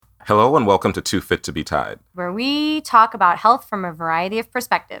Hello and welcome to Too Fit to be Tied. Where we talk about health from a variety of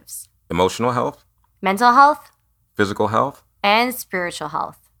perspectives. Emotional health, Mental health, physical health, and spiritual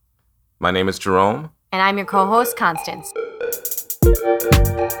health. My name is Jerome. And I'm your co-host, Constance.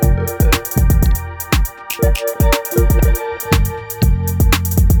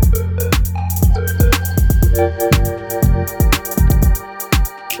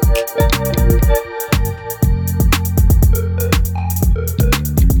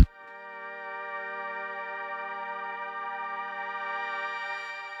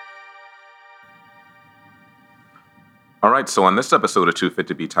 All right, so on this episode of Too Fit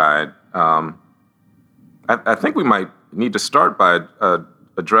to be Tied, I think we might need to start by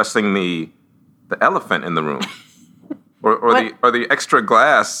addressing the elephant in the room, or the extra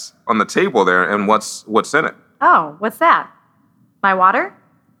glass on the table there, and what's in it. Oh, what's that? My water?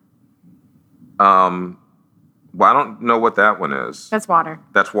 Well, I don't know what that one is. That's water.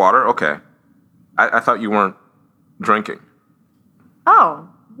 That's water? Okay. I thought you weren't drinking. Oh,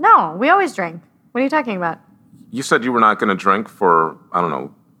 no, we always drink. What are you talking about? You said you were not going to drink for,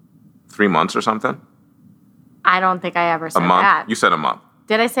 3 months or something? I don't think I ever said a month? that. You said a month.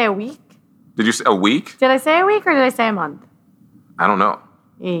 Did I say a week? Did you say a week? Did I say a week or did I say a month? I don't know.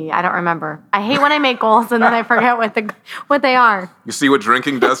 I don't remember. I hate when I make goals and then I forget what they are. You see what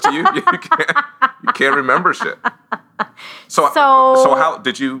drinking does to you? You can't remember shit. So how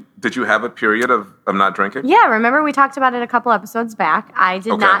did you have a period of not drinking? Yeah, remember we talked about it a couple episodes back. I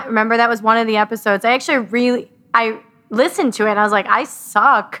did not remember that was one of the episodes. I listened to it and I was like, I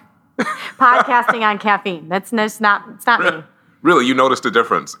suck podcasting on caffeine. It's not me. Really, you noticed a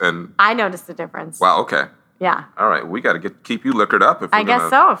difference, and I noticed a difference. Wow. Okay. Yeah. All right, we got to keep you liquored up. I guess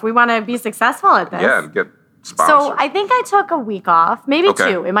so. If we want to be successful at this. Yeah, and get sponsors. So I think I took a week off, maybe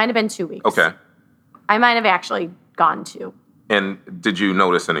 2. It might have been 2 weeks. Okay. I might have actually gone 2. And did you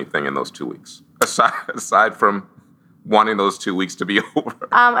notice anything in those 2 weeks aside from wanting those 2 weeks to be over?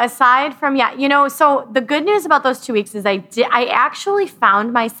 Aside from, so the good news about those 2 weeks is I actually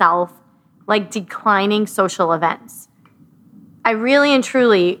found myself declining social events. I really and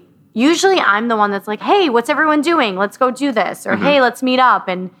truly, usually I'm the one that's like, hey, what's everyone doing? Let's go do this. Or, hey, let's meet up.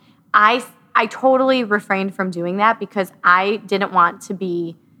 And I totally refrained from doing that because I didn't want to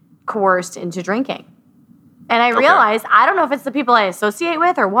be coerced into drinking. And I realized, I don't know if it's the people I associate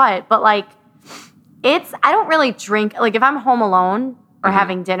with or what, but I don't really drink. If I'm home alone or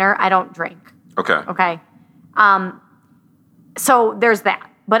having dinner, I don't drink. Okay. So there's that.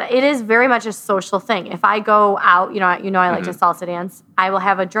 But it is very much a social thing. If I go out, I like to salsa dance, I will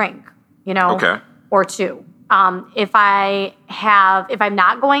have a drink, or 2. If I'm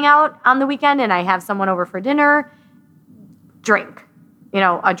not going out on the weekend and I have someone over for dinner, drink,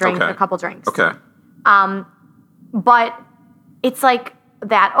 a drink, a couple drinks. Okay. But it's like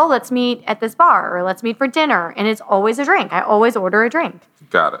that, let's meet at this bar or let's meet for dinner. And it's always a drink. I always order a drink.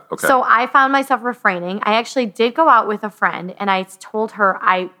 Got it. Okay. So I found myself refraining. I actually did go out with a friend and I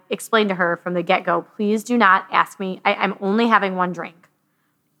explained to her from the get-go, please do not ask me. I'm only having 1 drink.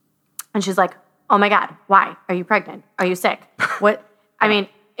 And she's like, oh my God, why? Are you pregnant? Are you sick? What? I mean,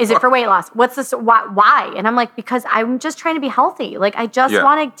 is it for weight loss? What's this? Why? And I'm like, because I'm just trying to be healthy. I just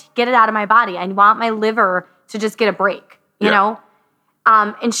want to get it out of my body. I want my liver to just get a break, you know?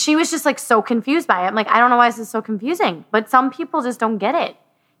 And she was just so confused by it. I'm like, I don't know why this is so confusing, but some people just don't get it.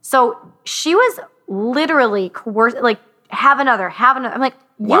 So she was literally coerced, have another. I'm like,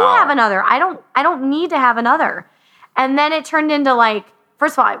 you have another. I don't need to have another. And then it turned into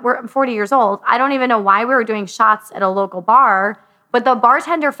first of all, I'm 40 years old. I don't even know why we were doing shots at a local bar, but the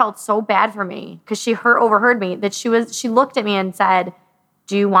bartender felt so bad for me because she overheard me that she looked at me and said,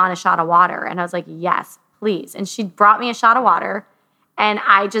 do you want a shot of water? And I was like, yes, please. And she brought me a shot of water. And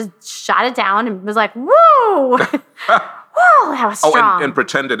I just shot it down and was like, woo! Whoa, that was strong. And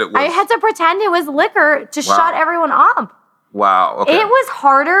pretended it was... I had to pretend it was liquor to shut everyone up. Wow, okay. It was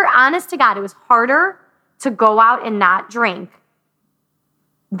harder, honest to God, it was harder to go out and not drink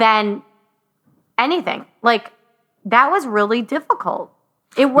than anything. That was really difficult.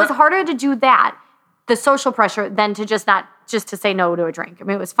 It was harder to do that, the social pressure, than to just to say no to a drink. I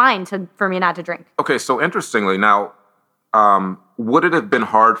mean, it was fine for me not to drink. Okay, so interestingly, now... would it have been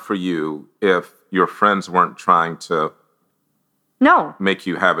hard for you if your friends weren't trying to make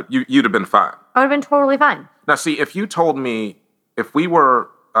you have it? You'd have been fine. I would have been totally fine. Now, see, if you told me, if we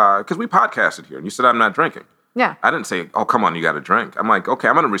were, because we podcasted here, and you said, I'm not drinking. Yeah. I didn't say, oh, come on, you got to drink. I'm like, okay,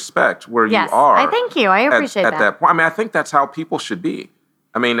 I'm going to respect where you are. I thank you. I appreciate that. At that point. I mean, I think that's how people should be.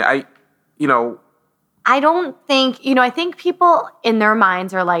 I mean, I don't think, I think people in their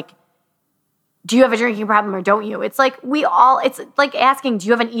minds are like, do you have a drinking problem or don't you? It's like it's like asking, do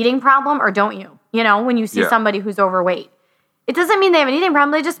you have an eating problem or don't you? You know, when you see somebody who's overweight. It doesn't mean they have an eating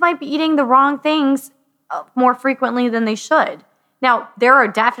problem. They just might be eating the wrong things more frequently than they should. Now, there are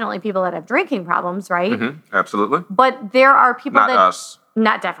definitely people that have drinking problems, right? Mm-hmm. Absolutely. But there are people Not us.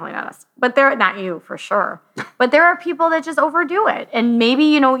 Definitely not us. But not you for sure. But there are people that just overdo it. And maybe,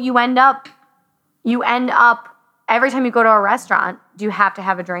 you end up every time you go to a restaurant, do you have to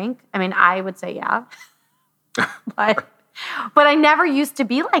have a drink? I mean, I would say yeah. but I never used to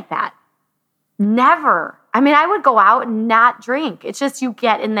be like that. Never. I mean, I would go out and not drink. It's just you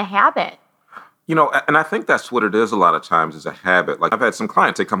get in the habit. And I think that's what it is a lot of times, is a habit. Like I've had some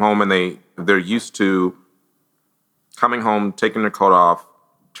clients, they come home and they're used to coming home, taking their coat off,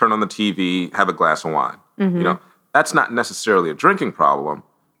 turn on the TV, have a glass of wine. Mm-hmm. That's not necessarily a drinking problem.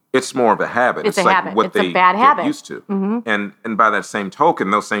 It's more of a habit. It's a like habit. What it's they a bad habit. Get used to. Mm-hmm. And by that same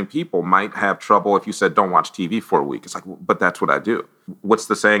token, those same people might have trouble if you said, don't watch TV for a week. It's like, but that's what I do. What's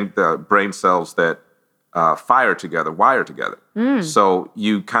the saying? The brain cells that wire together. So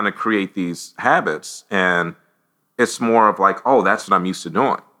you kind of create these habits, and it's more of like, oh, that's what I'm used to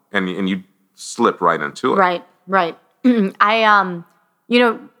doing. And you slip right into it. Right.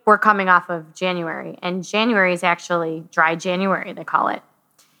 We're coming off of January, and January is actually dry January, they call it.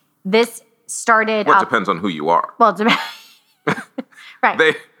 This started Well, it depends on who you are. Well,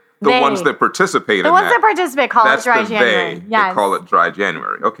 right. The ones that participate in that. The ones that participate call it dry January. Yes. They call it dry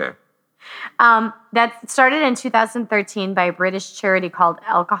January. Okay. That started in 2013 by a British charity called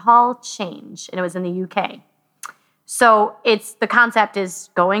Alcohol Change, and it was in the UK. So the concept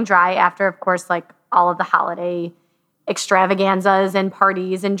is going dry after, of course, like all of the holiday extravaganzas and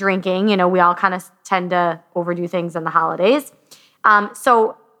parties and drinking. We all kind of tend to overdo things in the holidays.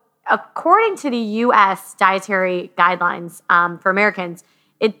 So according to the U.S. dietary guidelines for Americans,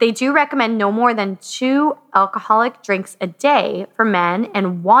 they do recommend no more than 2 alcoholic drinks a day for men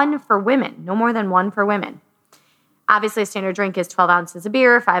and 1 for women. No more than 1 for women. Obviously, a standard drink is 12 ounces of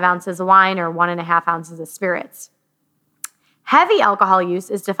beer, 5 ounces of wine, or 1.5 ounces of spirits. Heavy alcohol use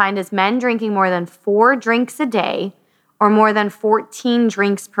is defined as men drinking more than 4 drinks a day or more than 14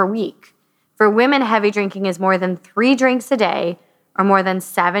 drinks per week. For women, heavy drinking is more than 3 drinks a day or more than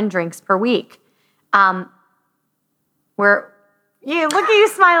 7 drinks per week. Look at you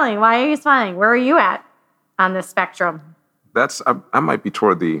smiling. Why are you smiling? Where are you at on the spectrum? I might be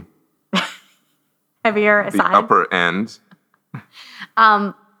toward the heavier side. The upper end.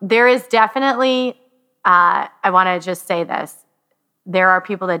 There is definitely, I want to just say this. There are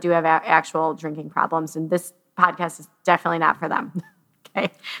people that do have actual drinking problems, and this podcast is definitely not for them.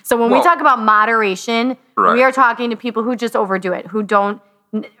 Okay. So when we talk about moderation, we are talking to people who just overdo it, who their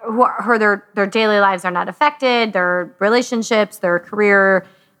daily lives are not affected, their relationships, their career,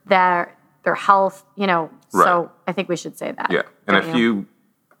 their health, So I think we should say that. Yeah. And if you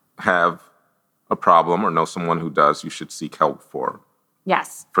have a problem or know someone who does, you should seek help for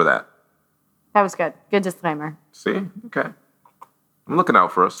that. That was good. Good disclaimer. See? Okay. I'm looking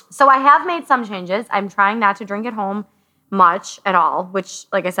out for us. So I have made some changes. I'm trying not to drink at home much at all, which,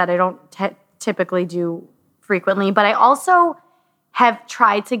 like I said, I don't typically do frequently. But I also have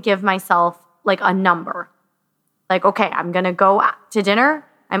tried to give myself like a number. Like, okay, I'm going to go to dinner.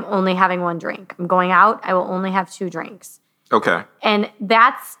 I'm only having 1 drink. I'm going out. I will only have 2 drinks. Okay. And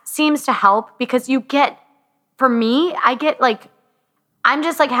that seems to help because I get like, I'm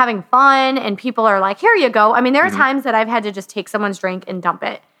just like having fun and people are like, here you go. I mean, there are times that I've had to just take someone's drink and dump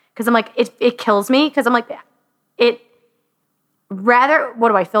it because I'm like, it kills me because I'm like, what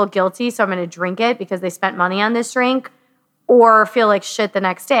do I feel guilty? So I'm going to drink it because they spent money on this drink, or feel like shit the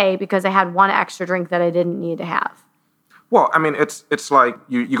next day because I had 1 extra drink that I didn't need to have. Well, I mean, it's like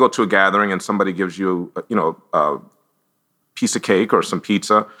you go to a gathering and somebody gives you, a piece of cake or some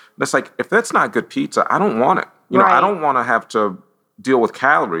pizza. And it's like, if that's not good pizza, I don't want it. I don't want to have to deal with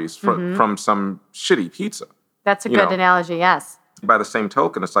calories from some shitty pizza. That's a good analogy, yes. By the same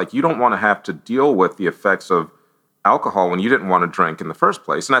token, it's like you don't want to have to deal with the effects of alcohol when you didn't want to drink in the first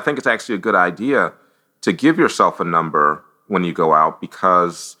place. And I think it's actually a good idea to give yourself a number when you go out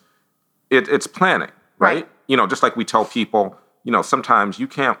because it's planning, right? Just like we tell people, sometimes you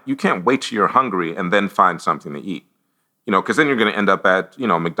can't wait till you're hungry and then find something to eat, because then you're going to end up at,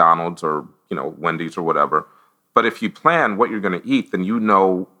 McDonald's or, Wendy's or whatever. But if you plan what you're going to eat, then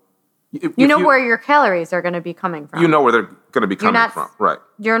where your calories are going to be coming from. You know where they're going to be coming from, right?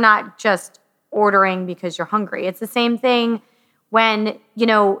 You're not just ordering because you're hungry. It's the same thing when,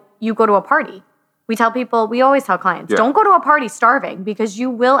 you go to a party. We always tell clients, don't go to a party starving because you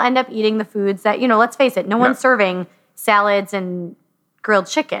will end up eating the foods that, let's face it, no one's serving salads and grilled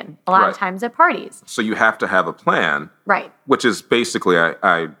chicken a lot of Right. times at parties. So you have to have a plan, Right. which is basically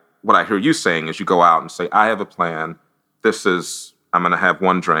what I hear you saying is you go out and say, I have a plan. I'm going to have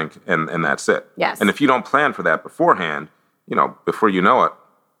one drink and that's it. Yes. And if you don't plan for that beforehand, before you know it,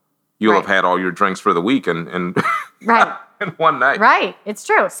 you'll have had all your drinks for the week and Right. in one night. Right. It's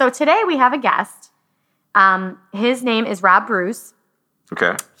true. So today we have a guest. His name is Rob Bruce.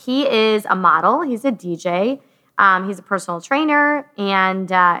 Okay. He is a model. He's a DJ. He's a personal trainer,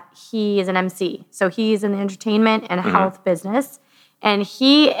 and he is an MC. So he's in the entertainment and health business. And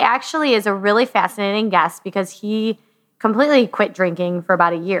he actually is a really fascinating guest because he completely quit drinking for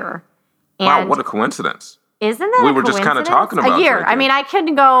about a year. Wow, And what a coincidence. isn't that We a were just kinda coincidence? talking about a year. drinking. I mean, I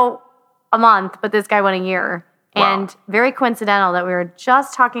couldn't go a month, but this guy went a year. Wow. And very coincidental that we were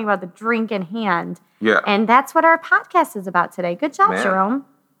just talking about the drink in hand. Yeah. And that's what our podcast is about today. Good job, Man. Jerome.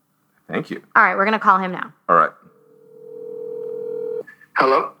 Thank you. All right, we're going to call him now. All right.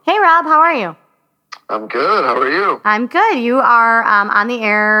 Hello. Hey, Rob, how are you? I'm good. How are you? I'm good. You are on the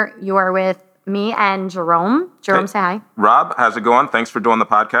air. You are with me and Jerome. Jerome, Hey. say hi. Rob, how's it going? Thanks for doing the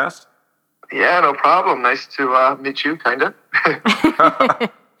podcast. Yeah, no problem. Nice to meet you, kind of.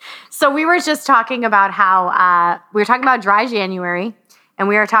 So we were just talking about how we were talking about dry January, and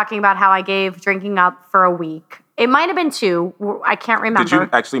we were talking about how I gave drinking up for a week. It might have been 2. I can't remember. Did you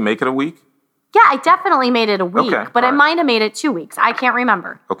actually make it a week? Yeah, I definitely made it a week, Okay, but I all right. might have made it 2 weeks. I can't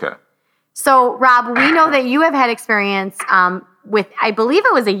remember. Okay. So, Rob, we know that you have had experience with, I believe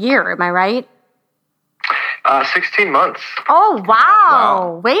it was a year. Am I right? 16 months. Oh, wow.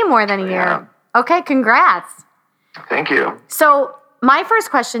 Wow. Way more than a year. Okay, congrats. Thank you. So, my first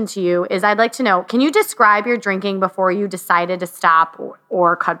question to you is I'd like to know, can you describe your drinking before you decided to stop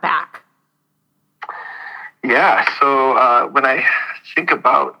or cut back? Yeah, so when I think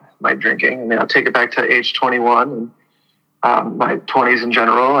about my drinking, I mean, I'll take it back to age 21 and my 20s in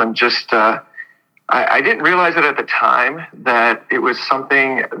general, and just I didn't realize it at the time that it was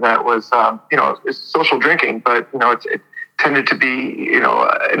something that was, it's social drinking, but, it tended to be,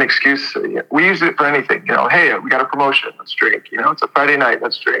 an excuse. We use it for anything, hey, we got a promotion, let's drink. It's a Friday night,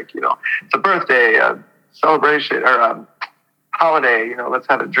 let's drink. It's a birthday, a celebration, or holiday, let's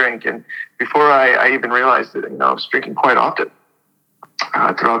have a drink. And before I even realized it, I was drinking quite often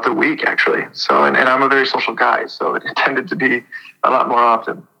throughout the week, actually. So, and I'm a very social guy, so it tended to be a lot more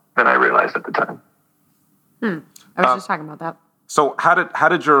often than I realized at the time. I was just talking about that. So how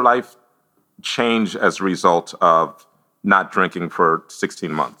did your life change as a result of not drinking for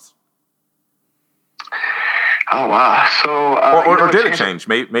 16 months? Oh, wow. So, Or did it change?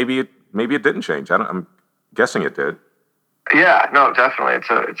 Maybe it didn't change. I'm guessing it did. Yeah, no, definitely.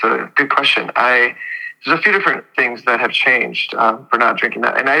 It's a good question. There's a few different things that have changed for not drinking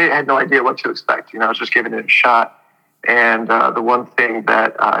that, and I had no idea what to expect. I was just giving it a shot, and the one thing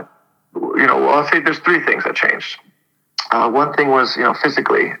that I'll say there's 3 things that changed. One thing was,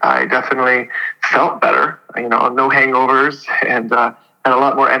 physically, I definitely felt better. No hangovers, and had a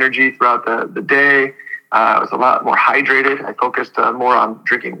lot more energy throughout the day. I was a lot more hydrated. I focused more on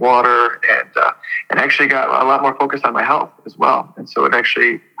drinking water and actually got a lot more focused on my health as well. And so it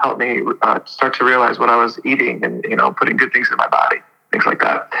actually helped me start to realize what I was eating and, putting good things in my body, things like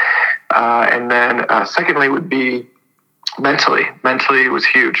that. And then secondly would be mentally. Mentally, it was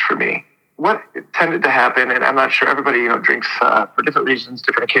huge for me. What tended to happen, and I'm not sure everybody, drinks for different reasons,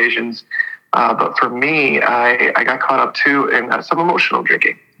 different occasions. But for me, I got caught up too in some emotional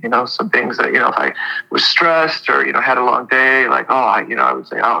drinking. Some things that, if I was stressed or, had a long day, like, I would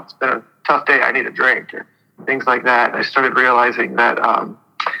say, it's been a tough day, I need a drink, or things like that. And I started realizing that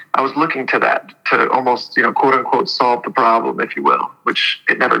I was looking to that to almost, quote unquote, solve the problem, if you will, which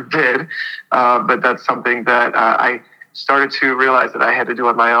it never did. But that's something that I started to realize that I had to do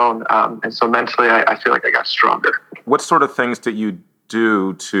on my own. And so mentally, I feel like I got stronger. What sort of things did you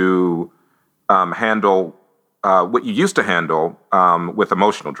do to handle what you used to handle with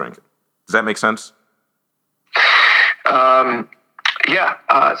emotional drinking? Does that make sense? Yeah.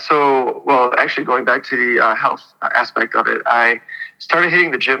 Actually going back to the health aspect of it, I started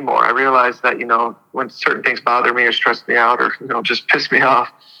hitting the gym more. I realized that, when certain things bother me or stress me out or, just piss me off,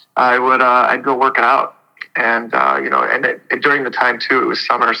 I'd go work it out. And, during the time too, it was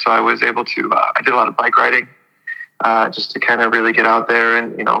summer. So I was able to, I did a lot of bike riding. Just to kind of really get out there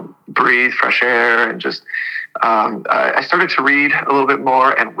and, breathe fresh air and just, I started to read a little bit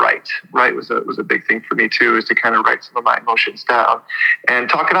more and write. Write was a big thing for me too, is to kind of write some of my emotions down and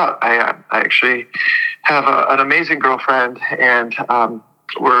talk it out. I actually have an amazing girlfriend, and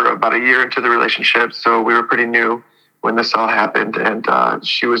we're about a year into the relationship. So we were pretty new when this all happened, and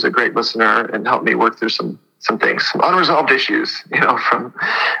she was a great listener and helped me work through some some things, some unresolved issues, from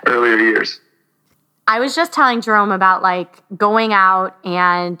earlier years. I was just telling Jerome about like going out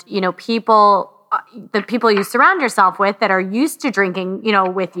and, people, the people you surround yourself with that are used to drinking,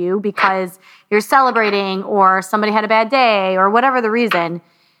 with you because you're celebrating or somebody had a bad day or whatever the reason,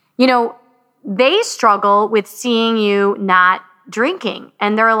 they struggle with seeing you not drinking.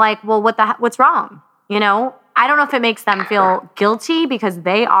 And they're like, well, what's wrong? I don't know if it makes them feel guilty because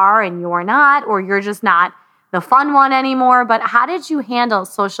they are and you're not, or you're just not the fun one anymore. But how did you handle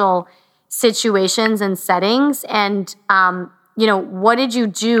social situations and settings? And, what did you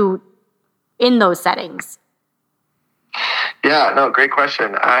do in those settings? Yeah, no, great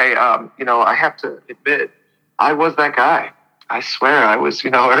question. I have to admit, I was that guy. I swear I was,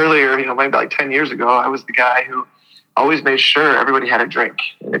 earlier, maybe like 10 years ago, I was the guy who always made sure everybody had a drink.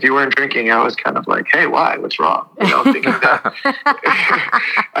 And if you weren't drinking, I was kind of like, hey, why? What's wrong? Thinking that.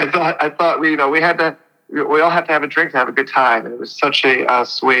 I thought we all have to have a drink to have a good time. And it was such a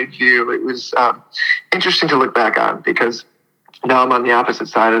swayed view. It was interesting to look back on because now I'm on the opposite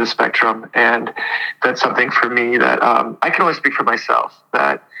side of the spectrum. And that's something for me that I can only speak for myself,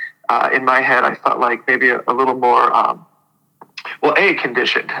 that in my head, I felt like maybe a little more,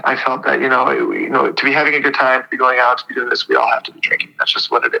 conditioned. I felt that, to be having a good time, to be going out, to be doing this, we all have to be drinking. That's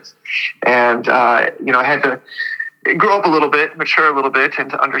just what it is. And, I had to grow up a little bit, mature a little bit, and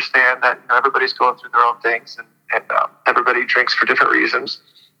to understand that everybody's going through their own things and everybody drinks for different reasons.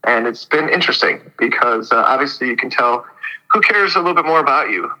 And it's been interesting because obviously you can tell who cares a little bit more about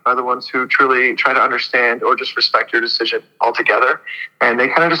you are the ones who truly try to understand or just respect your decision altogether. And they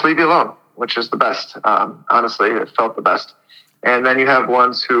kind of just leave you alone, which is the best. Honestly, it felt the best. And then you have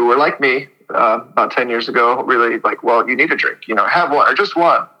ones who were like me about 10 years ago, really like, well, you need a drink, have one or just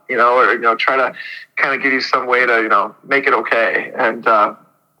one, or, try to kind of give you some way to, make it okay and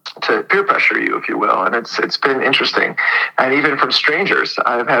to peer pressure you, if you will. And it's been interesting. And even from strangers,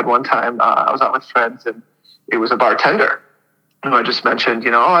 I've had one time I was out with friends and it was a bartender who I just mentioned,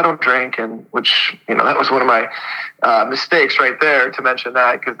 I don't drink. And which, that was one of my mistakes right there to mention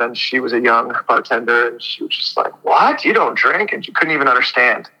that, because then she was a young bartender and she was just like, what? You don't drink? And she couldn't even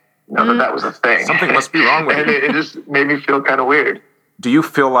understand, that was a thing. Something must be wrong with you. And it just made me feel kind of weird. Do you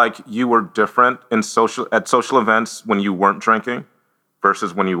feel like you were different at social events when you weren't drinking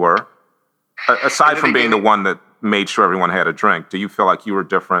versus when you were? Aside from being the one that made sure everyone had a drink, do you feel like you were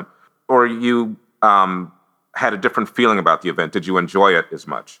different, or you had a different feeling about the event? Did you enjoy it as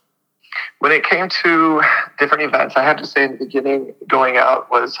much? When it came to different events, I have to say in the beginning, going out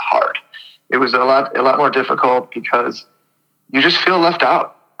was hard. It was a lot more difficult because you just feel left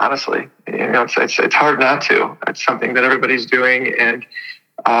out. Honestly, it's hard not to. It's something that everybody's doing, and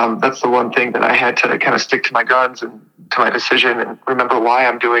that's the one thing that I had to kind of stick to my guns and to my decision and remember why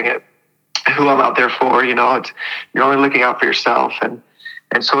I'm doing it, who I'm out there for. You're only looking out for yourself, and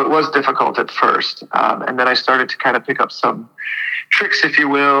so it was difficult at first. And then I started to kind of pick up some tricks, if you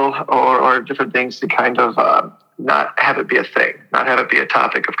will, or different things to kind of not have it be a thing, not have it be a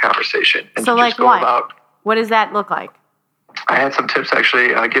topic of conversation. And so, like what? What does that look like? I had some tips actually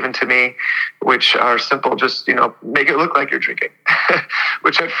given to me, which are simple. Just make it look like you're drinking,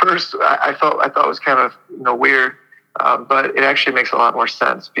 which at first I thought was kind of weird, but it actually makes a lot more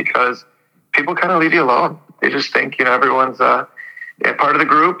sense because people kind of leave you alone. They just think everyone's part of the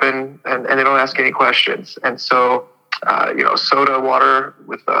group, and they don't ask any questions. And so soda water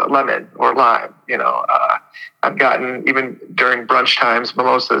with lemon or lime. I've gotten, even during brunch times,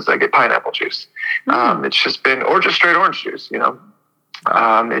 mimosas, I get pineapple juice. It's just been, or just straight orange juice,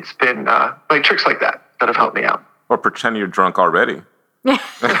 It's been like tricks like that have helped me out. Or pretend you're drunk already. That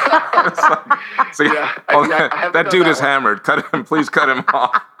dude is hammered. Please cut him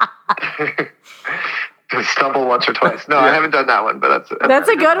off. Stumble once or twice. No, I haven't done that one, but that's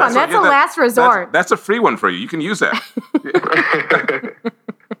a good one. That's a last resort. That's a free one for you. You can use that.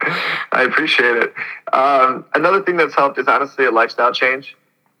 I appreciate it. Another thing that's helped is honestly a lifestyle change.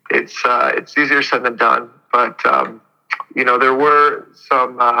 It's easier said than done, but there were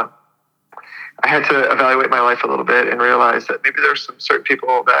some. I had to evaluate my life a little bit and realize that maybe there's some certain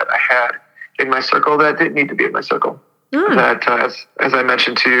people that I had in my circle that didn't need to be in my circle. That, as I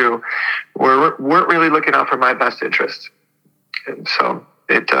mentioned to you, weren't really looking out for my best interest. And so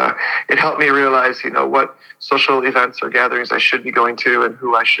it helped me realize, what social events or gatherings I should be going to and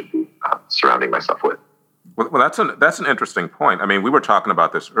who I should be surrounding myself with. Well, that's an interesting point. I mean, we were talking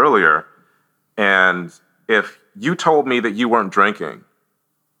about this earlier, and if you told me that you weren't drinking,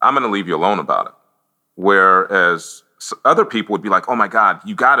 I'm going to leave you alone about it. Whereas other people would be like, oh my God,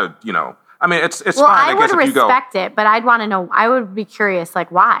 you got to, I mean, it's fine. I would respect it, but I'd want to know. I would be curious,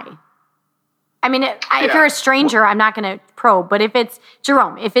 like, why? I mean, if you're a stranger, I'm not going to probe. But if it's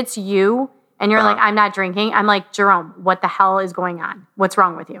Jerome, if it's you and you're like, I'm not drinking, I'm like, Jerome, what the hell is going on? What's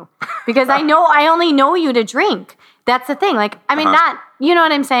wrong with you? Because I only know you to drink. That's the thing. Like, I mean, not, you know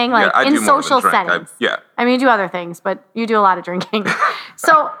what I'm saying? Like, I in do more social than drink. settings. I mean, you do other things, but you do a lot of drinking.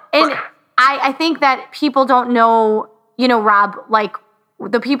 So, and I think that people don't know, Rob, like,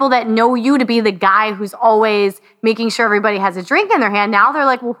 the people that know you to be the guy who's always making sure everybody has a drink in their hand, now they're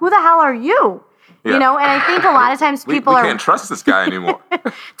like, well, who the hell are you? Yeah. And I think a lot of times people we can't trust this guy anymore.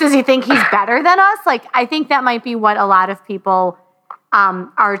 Does he think he's better than us? Like, I think that might be what a lot of people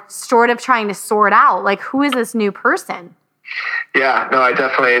are sort of trying to sort out. Like, who is this new person? Yeah, no,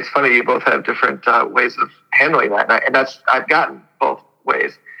 it's funny. You both have different ways of handling that. And I've gotten both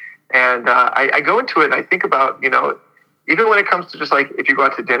ways. And I go into it and I think about, even when it comes to just like, if you go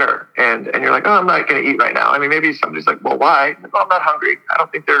out to dinner and you're like, oh, I'm not going to eat right now. I mean, maybe somebody's like, well, why? Well, I'm not hungry. I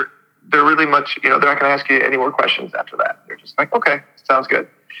don't think they're really much, they're not going to ask you any more questions after that. They're just like, okay, sounds good.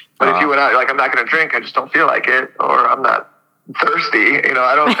 But if you went out, like, I'm not going to drink, I just don't feel like it, or I'm not thirsty,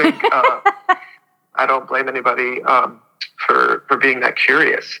 I don't think, I don't blame anybody for being that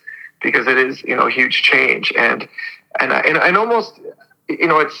curious, because it is, a huge change. And almost,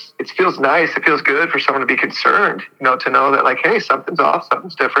 it feels nice. It feels good for someone to be concerned, to know that, like, hey, something's off,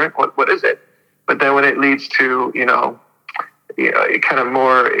 something's different. What is it? But then when it leads to, kind of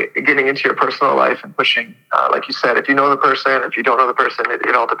more getting into your personal life and pushing, like you said, if you know the person, if you don't know the person,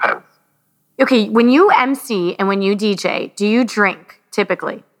 it all depends. Okay, when you MC and when you DJ, do you drink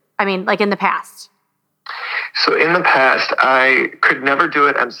typically? I mean, like in the past. So in the past, I could never do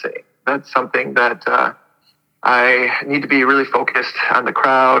it MCing. That's something that I need to be really focused on the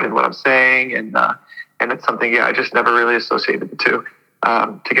crowd and what I'm saying, and it's something, I just never really associated the two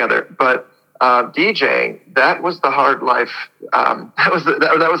together. But DJing, that was the hard life.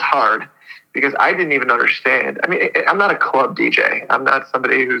 That was hard, because I didn't even understand. I mean, I'm not a club DJ. I'm not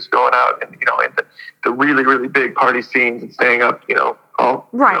somebody who's going out and, in the really, really big party scenes and staying up, all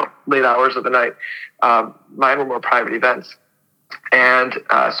late hours of the night. Mine were more private events. And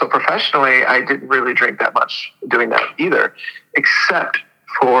so professionally, I didn't really drink that much doing that either, except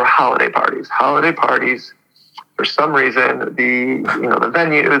for holiday parties. Holiday parties, for some reason, the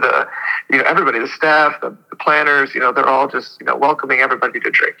venue, everybody, the staff, the planners, they're all just, welcoming everybody to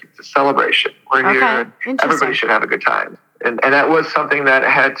drink. It's a celebration. We're here, and everybody should have a good time. And that was something that I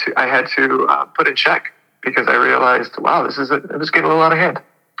had to put in check, because I realized, wow, it was getting a little out of hand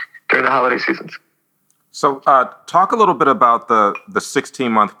during the holiday seasons. So talk a little bit about the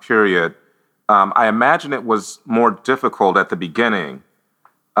 16-month period. I imagine it was more difficult at the beginning.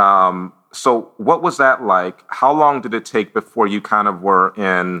 So what was that like? How long did it take before you kind of were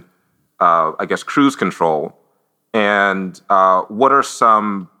in, cruise control? And what are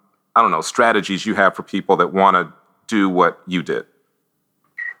some, strategies you have for people that want to do what you did?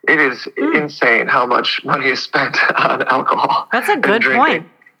 It is insane how much money is spent on alcohol. That's a good point.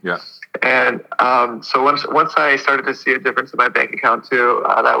 Yeah. And so once I started to see a difference in my bank account too,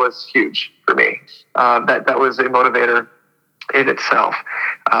 that was huge for me. That was a motivator in itself.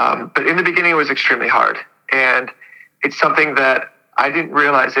 But in the beginning, it was extremely hard. And it's something that I didn't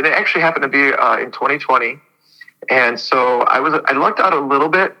realize. And it actually happened to be in 2020. And so I lucked out a little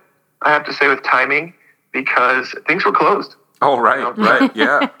bit, I have to say, with timing, because things were closed. Oh, right, right,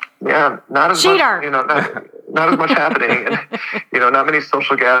 yeah. Yeah, not as Cheater. much, not as much happening, and, not many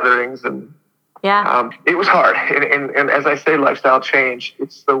social gatherings. And it was hard. And as I say, lifestyle change,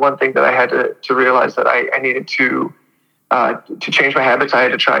 it's the one thing that I had to realize, that I needed to change my habits. I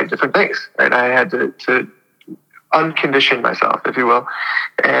had to try different things, right? I had to uncondition myself, if you will.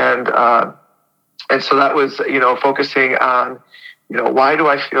 And so that was, focusing on, why do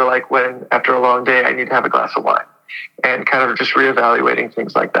I feel like when, after a long day, I need to have a glass of wine? And kind of just reevaluating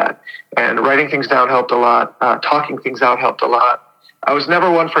things like that. And writing things down helped a lot. Talking things out helped a lot. I was never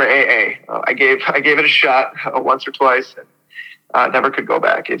one for AA. I gave it a shot once or twice, and never could go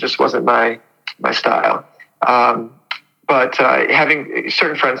back. It just wasn't my style. But having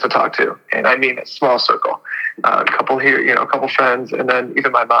certain friends to talk to, and I mean a small circle, a couple here, a couple friends, and then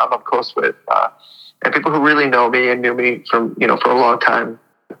even my mom I'm close with, and people who really know me and knew me from, for a long time.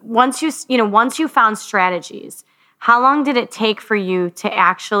 Once you found strategies, how long did it take for you to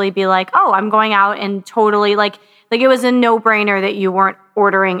actually be like, oh, I'm going out and totally like it was a no-brainer that you weren't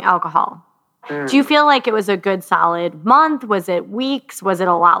ordering alcohol? Do you feel like it was a good solid month? Was it weeks? Was it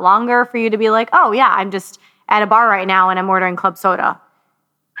a lot longer for you to be like, oh yeah, I'm just at a bar right now and I'm ordering club soda?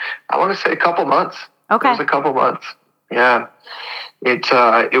 I want to say a couple months. Okay. It was a couple months. Yeah.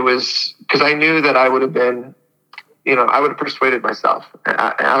 It was because I knew that I would have been I would have persuaded myself.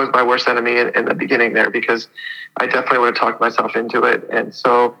 I was my worst enemy in the beginning there, because I definitely would have talked myself into it. And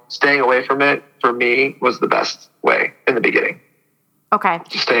so staying away from it for me was the best way in the beginning. Okay.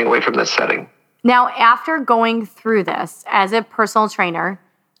 Just staying away from this setting. Now, after going through this as a personal trainer,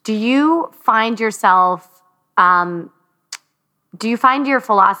 do you find yourself, do you find your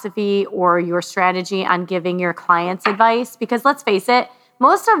philosophy or your strategy on giving your clients advice? Because let's face it,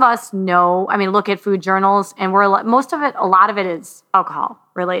 most of us know, look at food journals, and a lot of it is alcohol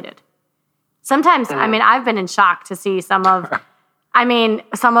related. Sometimes, I've been in shock to see some of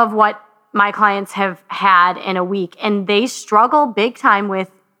what my clients have had in a week, and they struggle big time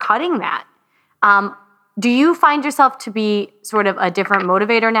with cutting that. Do you find yourself to be sort of a different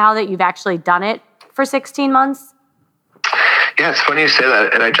motivator now that you've actually done it for 16 months? Yeah, it's funny you say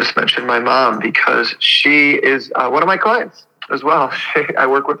that. And I just mentioned my mom, because she is one of my clients as well. I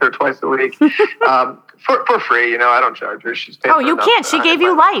work with her twice a week for free. I don't charge her. She's paid. Oh, you can't. She gave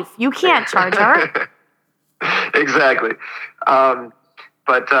you life. You can't charge her. Exactly.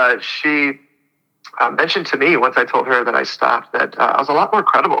 But she mentioned to me, once I told her that I stopped, that I was a lot more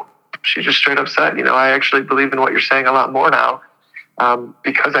credible. She just straight up said, I actually believe in what you're saying a lot more now,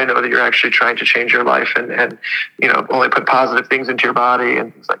 because I know that you're actually trying to change your life and only put positive things into your body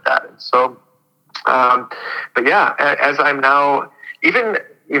and things like that. And so, but yeah, as I'm now, even,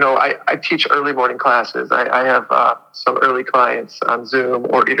 I teach early morning classes. I have some early clients on Zoom,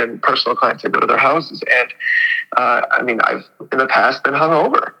 or even personal clients. I go to their houses, and I've in the past been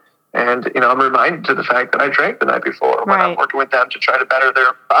hungover. And, I'm reminded to the fact that I drank the night before when I'm working with them to try to better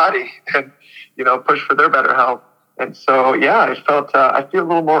their body and, push for their better health. And so, yeah, I feel a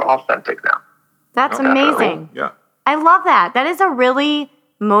little more authentic now. That's amazing. Yeah. I love that. That is a really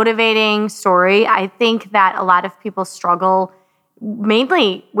motivating story. I think that a lot of people struggle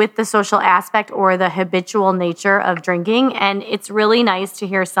mainly with the social aspect or the habitual nature of drinking. And it's really nice to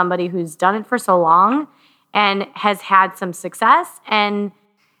hear somebody who's done it for so long and has had some success. And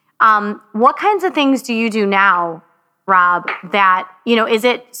what kinds of things do you do now, Rob, that, is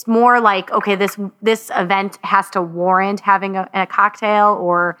it more like, okay, this event has to warrant having a cocktail,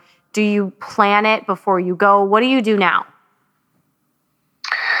 or do you plan it before you go? What do you do now?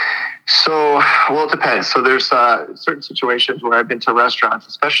 So, well, it depends. So there's certain situations where I've been to restaurants,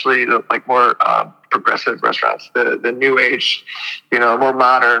 especially like more progressive restaurants, the new age, more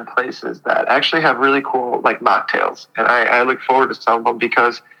modern places that actually have really cool like mocktails. And I look forward to some of them,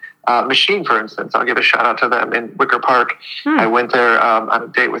 because Machine, for instance, I'll give a shout out to them in Wicker Park. I went there on a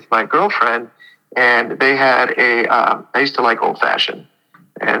date with my girlfriend, and they had I used to like Old Fashioned,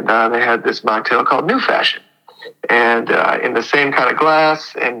 and they had this mocktail called New Fashion, and in the same kind of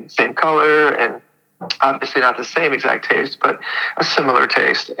glass and same color, and obviously not the same exact taste, but a similar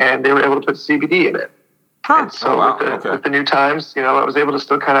taste. And they were able to put CBD in it. And so with the new times, I was able to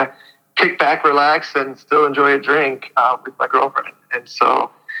still kind of kick back, relax, and still enjoy a drink with my girlfriend. And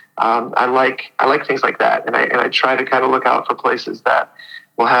so I like things like that, and I try to kind of look out for places that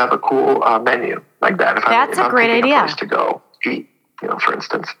will have a cool menu like that. That's a great idea. A place to go eat, for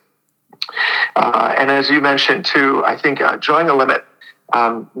instance. And as you mentioned too, I think drawing a limit.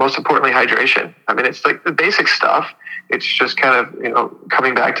 Most importantly, hydration. It's like the basic stuff. It's just kind of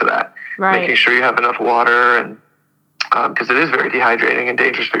coming back to that, making sure you have enough water, and because it is very dehydrating and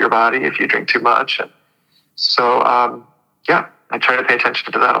dangerous for your body if you drink too much. And so yeah. I try to pay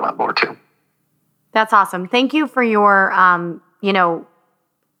attention to that a lot more too. That's awesome. Thank you for your,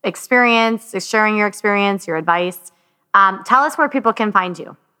 experience, sharing your experience, your advice. Tell us where people can find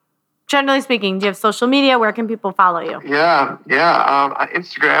you. Generally speaking, do you have social media? Where can people follow you? Yeah.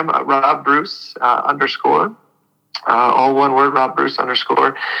 Instagram, Rob Bruce _ all one word, Rob Bruce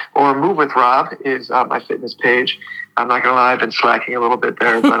 _ or Move with Rob is my fitness page. I'm not gonna lie, I've been slacking a little bit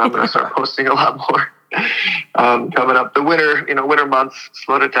there, but I'm gonna start posting a lot more. Coming up, the winter months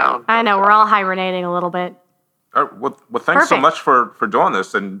slowed it down. I know, we're all hibernating a little bit. Well, thanks so much for doing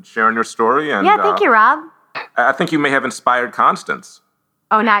this and sharing your story. And yeah, thank you, Rob. I think you may have inspired Constance.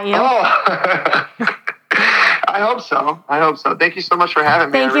 Oh, not you? Oh. I hope so. Thank you so much for having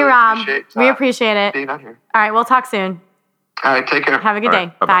me. Thank you, Rob. We appreciate it. Being on here. All right, we'll talk soon. All right, take care. Have a good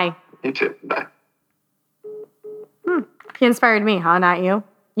day. Bye. You too. Bye. He inspired me, huh? Not you.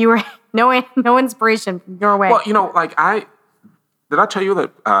 You were no inspiration from your way. Well, did I tell you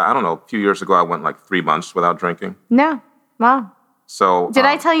that, I don't know, a few years ago I went like 3 months without drinking? No. Wow. So did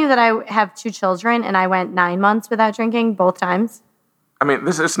I tell you that I have 2 children and I went 9 months without drinking both times?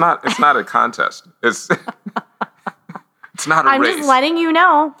 It's not a contest. It's not a race. I'm just letting you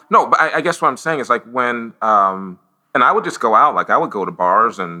know. No, but I guess what I'm saying is like when, and I would just go out, like I would go to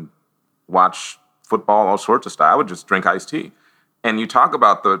bars and watch football, all sorts of stuff. I would just drink iced tea. And you talk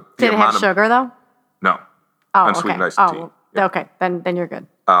about the Did it amount have sugar though? No. Oh, Unsweetened okay. iced tea. Yeah. Okay. Then you're good.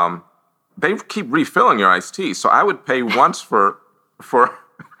 They keep refilling your iced tea. So I would pay once for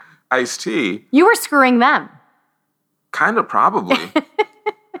iced tea. You were screwing them. Kind of probably.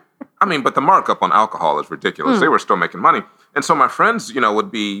 I mean, but the markup on alcohol is ridiculous. They were still making money. And so my friends,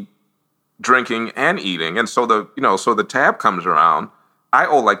 would be drinking and eating. And so the tab comes around. I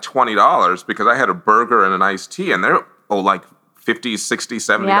owe like $20 because I had a burger and an iced tea, and they owe like $50, $60,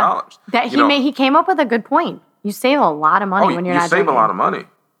 $70. Yeah. He came up with a good point. You save a lot of money when you're not drinking. You save a lot of money.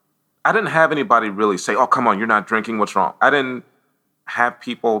 I didn't have anybody really say, oh, come on, you're not drinking, what's wrong? I didn't have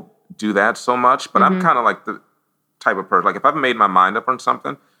people do that so much, but I'm kind of like the type of person, like if I've made my mind up on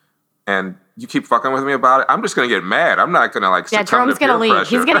something and you keep fucking with me about it, I'm just going to get mad. I'm not going to like succumb to Jerome's going to leave.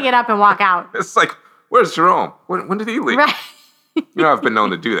 pressure. He's going to get up and walk out. It's like, where's Jerome? When did he leave? Right. I've been known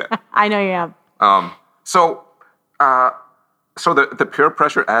to do that. I know you have. So the peer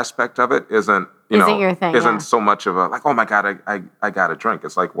pressure aspect of it isn't your thing, isn't so much of a like, oh my God, I got to drink.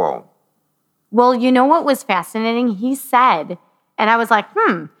 It's like, well, you know what was fascinating? He said, and I was like,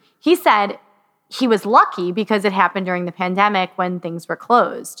 he said he was lucky because it happened during the pandemic when things were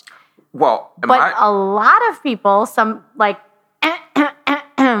closed. Well, but a lot of people, some like,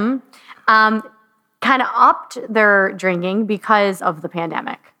 kind of upped their drinking because of the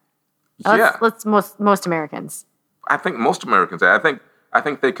pandemic. Let's most Americans. I think most Americans. I think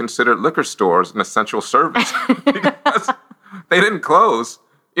they consider liquor stores an essential service because they didn't close.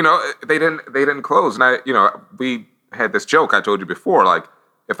 They didn't close. And we had this joke I told you before, like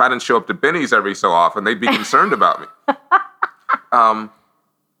if I didn't show up to Benny's every so often, they'd be concerned about me.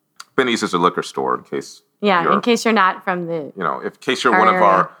 Benny's is a liquor store in case. Yeah, in case you're not from the. In case you're one of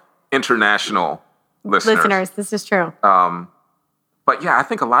our international listeners. This is true. But yeah, I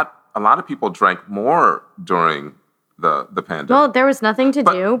think a lot of people drank more during the pandemic. Well, there was nothing to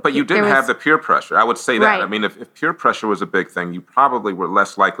do. But you didn't have the peer pressure. I would say that. Right. I mean, if peer pressure was a big thing, you probably were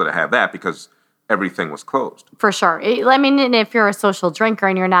less likely to have that because everything was closed. For sure. And if you're a social drinker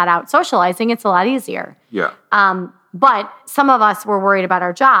and you're not out socializing, it's a lot easier. Yeah. But some of us were worried about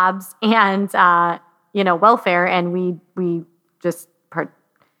our jobs and welfare, and we just partook.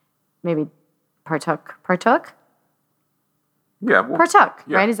 Yeah. Partook,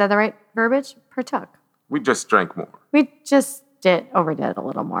 right? Is that the right verbiage? Partook. We just drank more. We just overdid a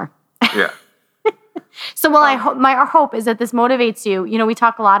little more. Yeah. So, our hope is that this motivates you. We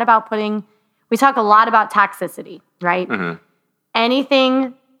talk a lot about toxicity, right? Mm-hmm.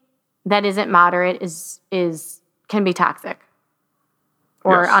 Anything that isn't moderate can be toxic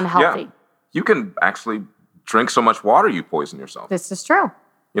or unhealthy. Yeah. You can actually drink so much water you poison yourself. This is true.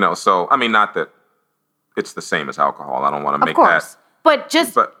 So I mean, not that it's the same as alcohol. I don't want to make that. But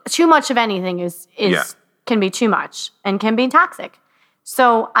too much of anything can be too much and can be toxic.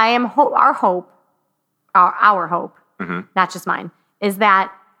 So our hope, mm-hmm. not just mine, is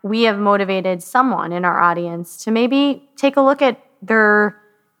that we have motivated someone in our audience to maybe take a look at their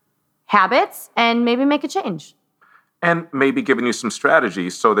habits and maybe make a change. And maybe giving you some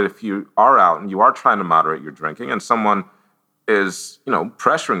strategies so that if you are out and you are trying to moderate your drinking and someone is,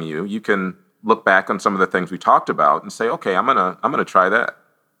 pressuring you, you can look back on some of the things we talked about and say, okay, I'm gonna try that.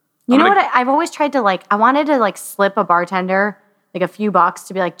 I've always tried to I wanted to slip a bartender a few bucks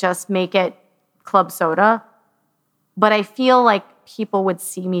to be just make it club soda. But I feel like people would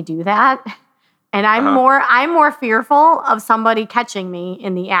see me do that. And I'm more fearful of somebody catching me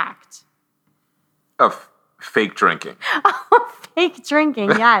in the act. Of fake drinking. Fake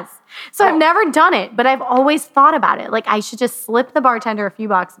drinking, yes. So I've never done it, but I've always thought about it. I should just slip the bartender a few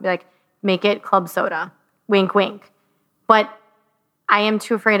bucks and be make it club soda. Wink, wink. But I am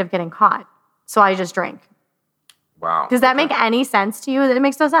too afraid of getting caught. So I just drink. Wow. Does that make any sense to you? That it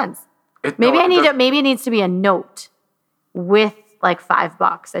makes no sense. Maybe it needs to be a note with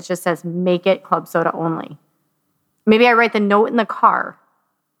 $5 that just says make it club soda only. Maybe I write the note in the car.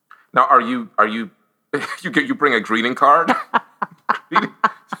 Now, are you you bring a greeting card? Merry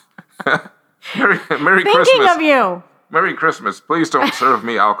Christmas. Thinking of you. Merry Christmas. Please don't serve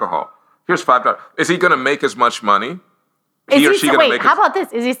me alcohol. Here's $5. Is he going to make as much money? How about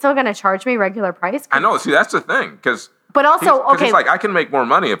this? Is he still going to charge me regular price? I know. See, that's the thing. But also, he's I can make more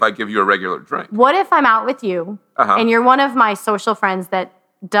money if I give you a regular drink. What if I'm out with you and you're one of my social friends that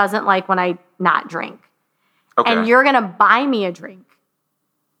doesn't like when I not drink? Okay. And you're going to buy me a drink,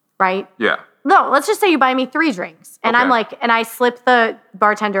 right? Yeah. No, let's just say you buy me 3 drinks. And I'm and I slip the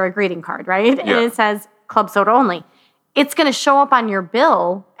bartender a greeting card, right? And it says club soda only. It's going to show up on your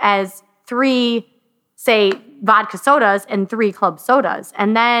bill as 3 say, vodka sodas and 3 club sodas.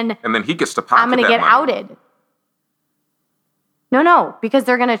 And then he gets to pocket I'm going to that get money. outed. No, because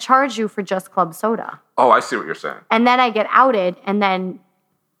they're going to charge you for just club soda. Oh, I see what you're saying. And then I get outed, and then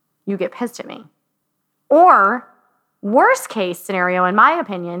you get pissed at me. Or, worst case scenario, in my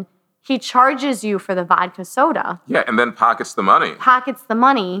opinion, he charges you for the vodka soda. Yeah, and then pockets the money.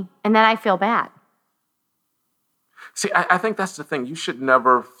 And then I feel bad. See, I think that's the thing. You should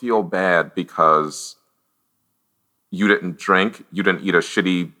never feel bad because you didn't drink, you didn't eat a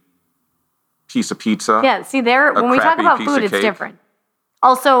shitty piece of pizza. Yeah, see, when we talk crappy about piece food, of it's cake. different.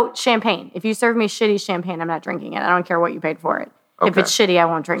 Also, champagne. If you serve me shitty champagne, I'm not drinking it. I don't care what you paid for it. If Okay. it's shitty, I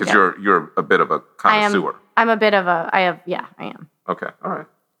won't drink it. Because you're a bit of a connoisseur. I'm a bit of a, I am. Okay, all right.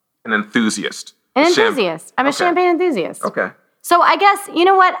 An enthusiast. An enthusiast. I'm a Okay. champagne enthusiast. Okay. So I guess, you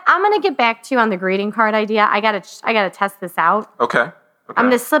know what? I'm going to get back to you on the greeting card idea. I gotta test this out. Okay. I'm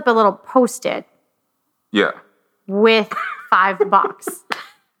going to slip a little Post-it Yeah. with $5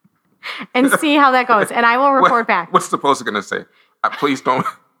 and see how that goes. And I will report back. What's the poster going to say? Please don't.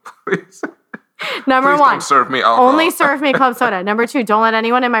 Please. Number Please 1, don't serve me alcohol. only serve me club soda. Number 2, don't let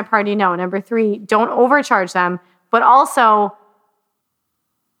anyone in my party know. Number 3, don't overcharge them. But also,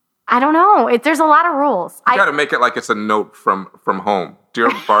 I don't know. There's a lot of rules. You got to make it like it's a note from home.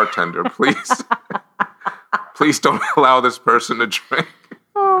 Dear bartender, please, please don't allow this person to drink.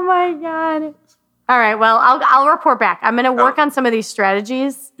 Oh my God. All right. Well, I'll report back. I'm going to work on some of these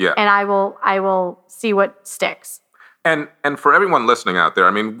strategies. Yeah. And I will see what sticks. And for everyone listening out there,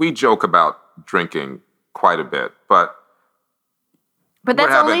 I mean, we joke about drinking quite a bit, but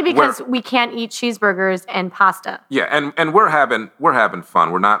that's only because we can't eat cheeseburgers and pasta. yeah, and we're having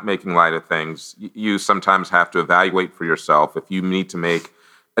fun. We're not making light of things. You sometimes have to evaluate for yourself if you need to make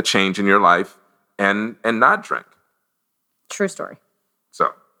a change in your life and not drink. True story. So,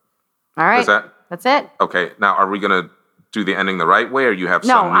 all right. That's it. Okay. Now, are we going to do the ending the right way, or you have No,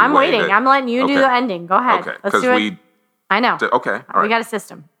 some new I'm way waiting. I'm letting you do the ending. Go ahead. Okay, Let's do it. I know. Okay. All right. We got a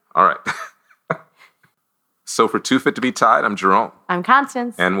system. All right. So for Too Fit to Be Tied, I'm Jerome. I'm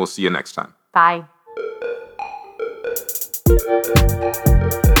Constance. And we'll see you next time. Bye.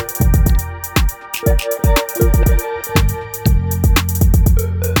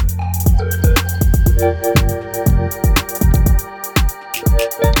 Thank you.